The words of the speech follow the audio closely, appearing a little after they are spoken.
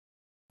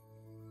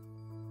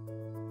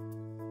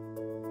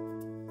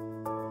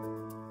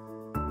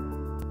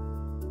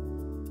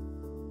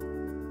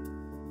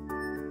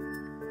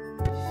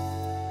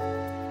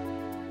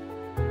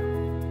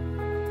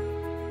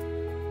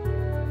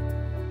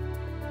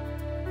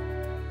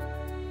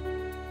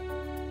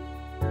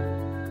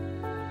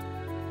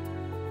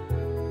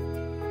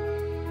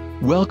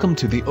Welcome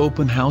to the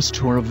open house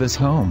tour of this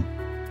home.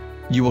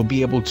 You will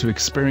be able to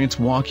experience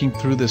walking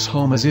through this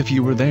home as if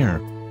you were there.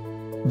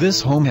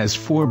 This home has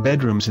 4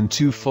 bedrooms and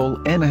 2 full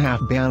and a half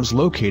baths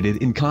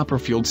located in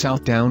Copperfield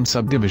Southdown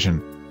subdivision.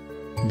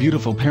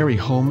 Beautiful Perry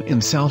home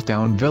in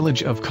Southdown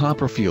village of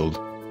Copperfield.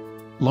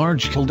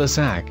 Large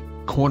cul-de-sac,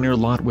 corner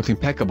lot with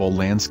impeccable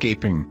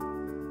landscaping.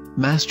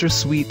 Master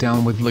suite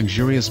down with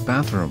luxurious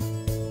bathroom.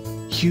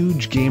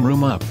 Huge game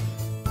room up.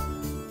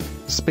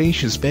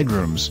 Spacious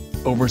bedrooms,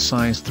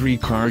 oversized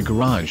 3-car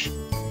garage.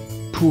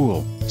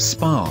 Pool,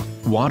 spa,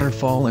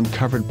 waterfall and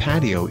covered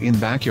patio in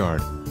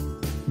backyard.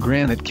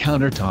 Granite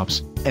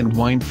countertops, and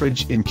wine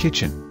fridge in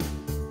kitchen.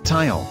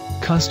 Tile,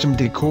 custom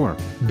decor,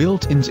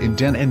 built-ins in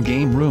den and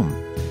game room.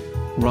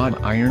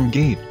 Wrought iron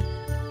gate.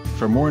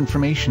 For more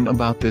information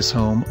about this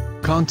home,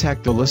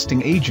 contact the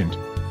listing agent.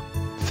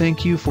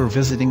 Thank you for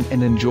visiting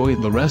and enjoy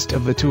the rest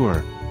of the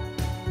tour.